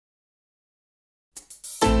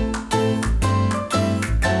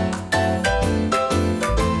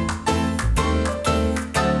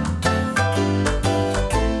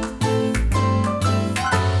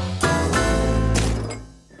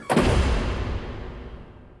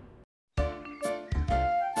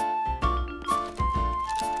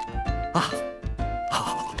Come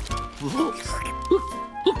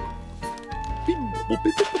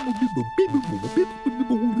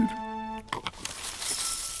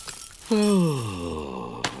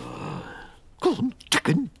on,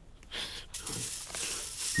 chicken.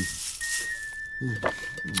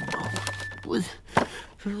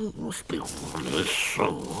 Must be on this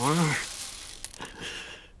somewhere.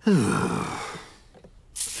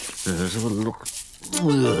 Let's have a look.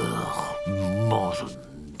 Modern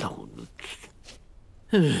donuts.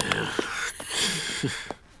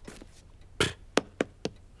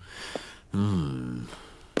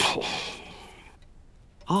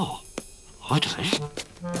 Oh, wait a second.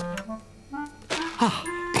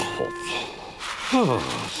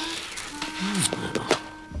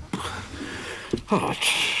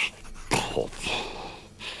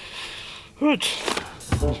 Right.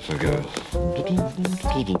 Off we go.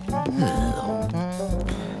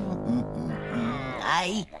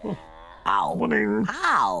 Hey? Oh. Morning.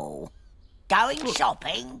 Oh. Going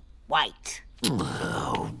shopping? Wait.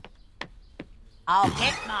 I'll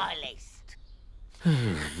get my list.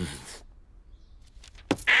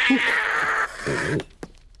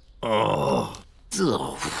 Oh,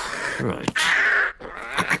 right.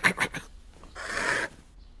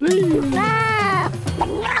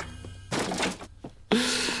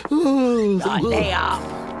 Right, they are.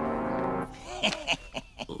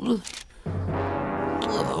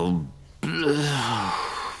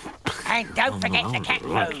 And don't forget the cat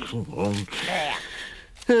food. There.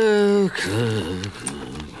 Okay.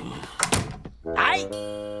 Hey?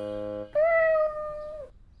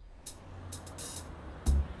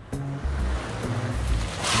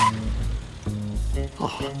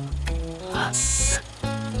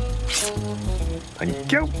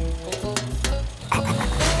 Thank you.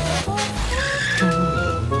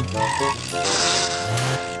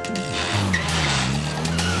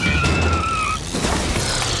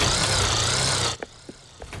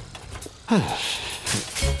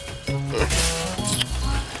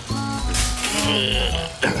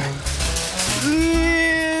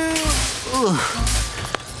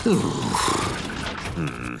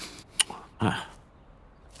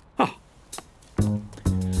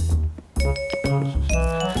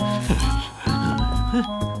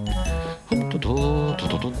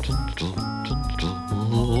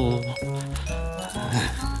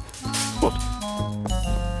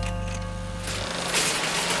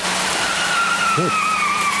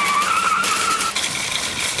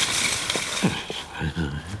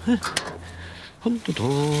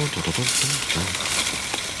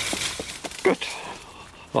 Good.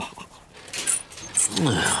 Oh,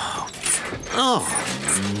 no.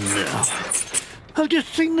 Have you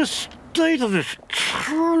seen the state of this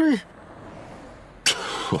trolley?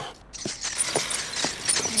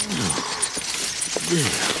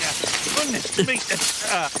 Goodness me,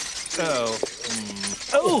 oh.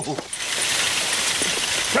 Oh!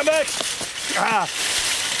 Come back!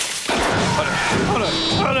 Oh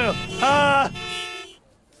no! Ah!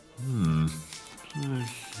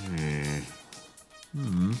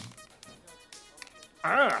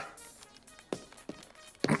 Ah!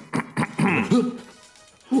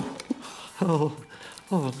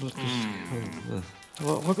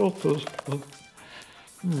 I got this.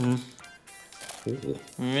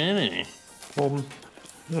 Really?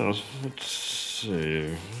 Yes, let's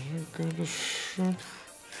see. Got a shot.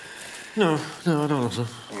 No, I don't think so.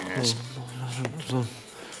 Yes.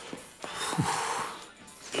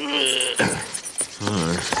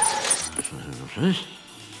 Let's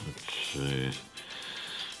see.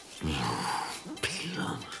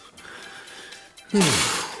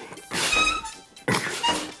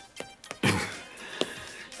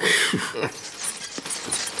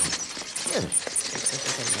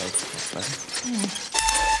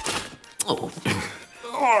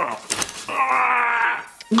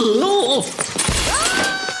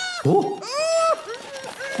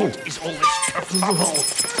 What is all this trouble?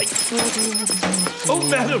 Oh,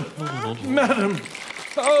 madam!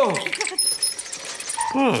 Oh!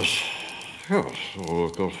 Yes. So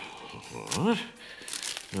we've got that.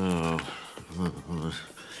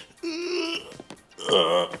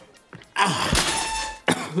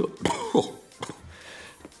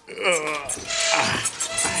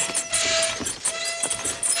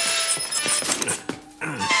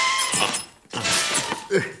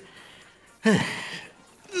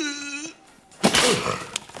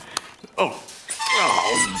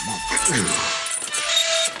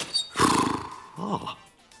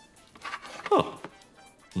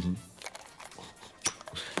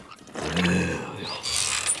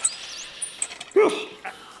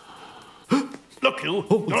 Look! stop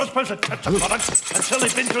you. You're not supposed to touch the product until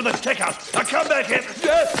they've been through the checkout. Now come back here.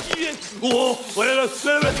 Oh, wait a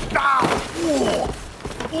minute. Ah.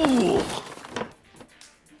 Oh.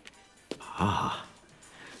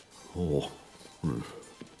 Oh.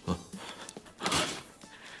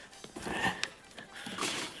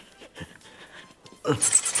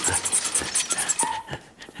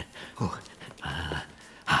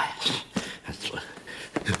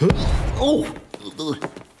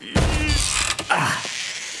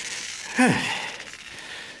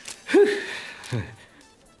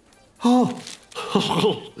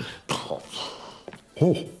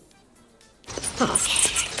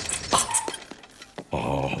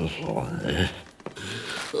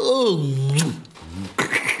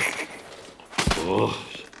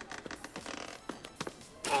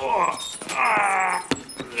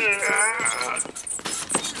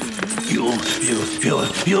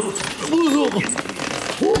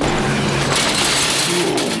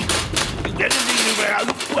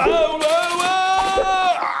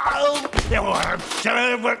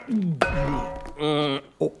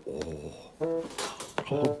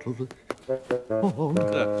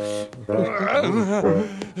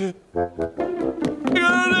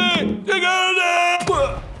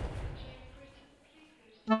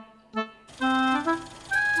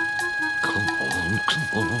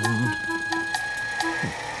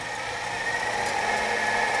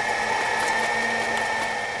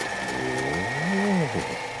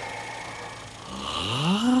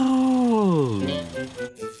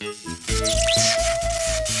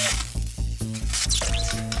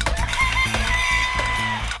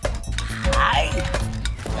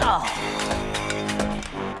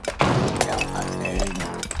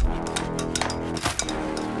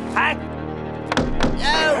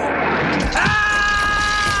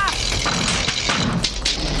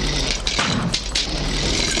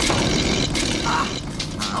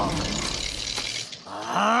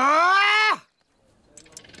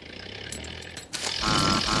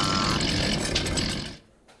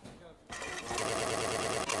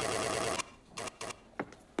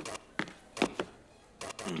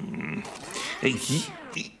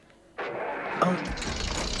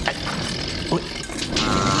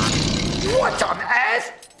 What on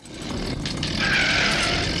earth?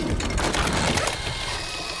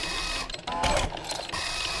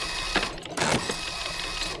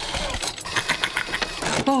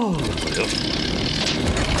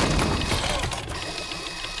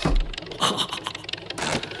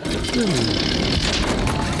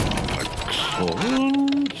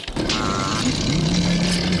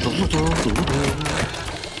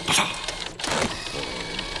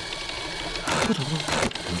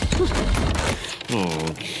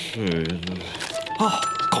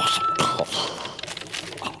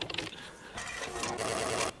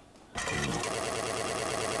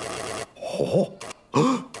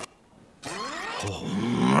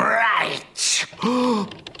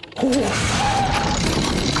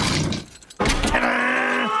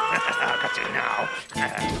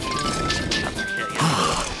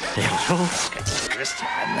 This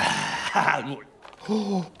time.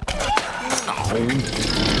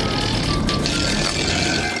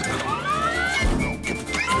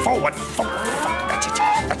 Forward, forward. That's it.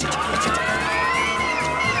 That's it. That's it.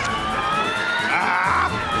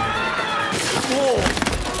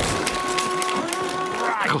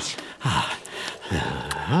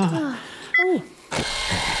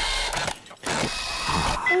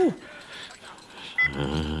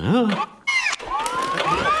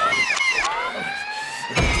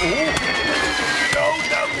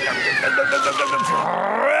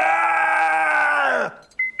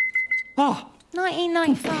 Ah,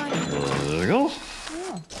 1995. there you go.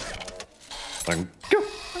 Oh, Thank you.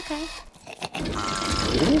 okay.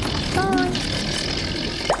 Bye.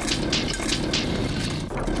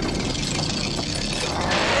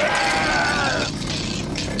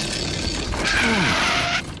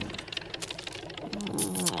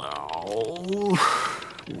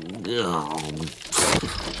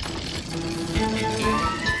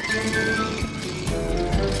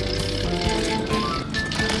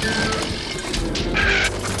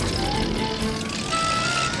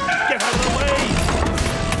 Get out of the way!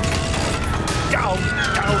 Down,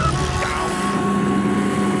 down, down!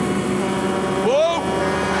 Whoa!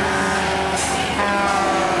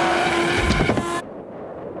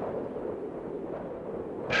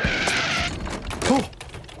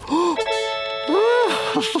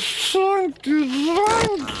 Thank you,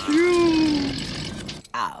 thank you.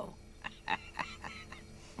 Oh.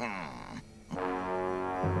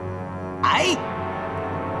 Hey?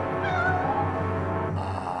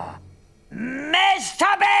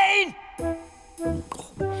 Mr. Bean!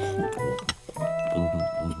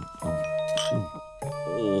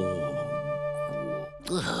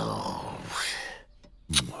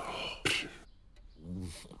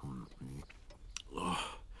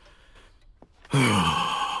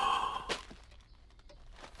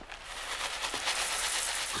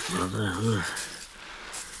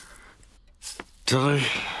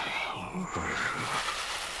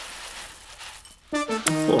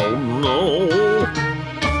 Oh no!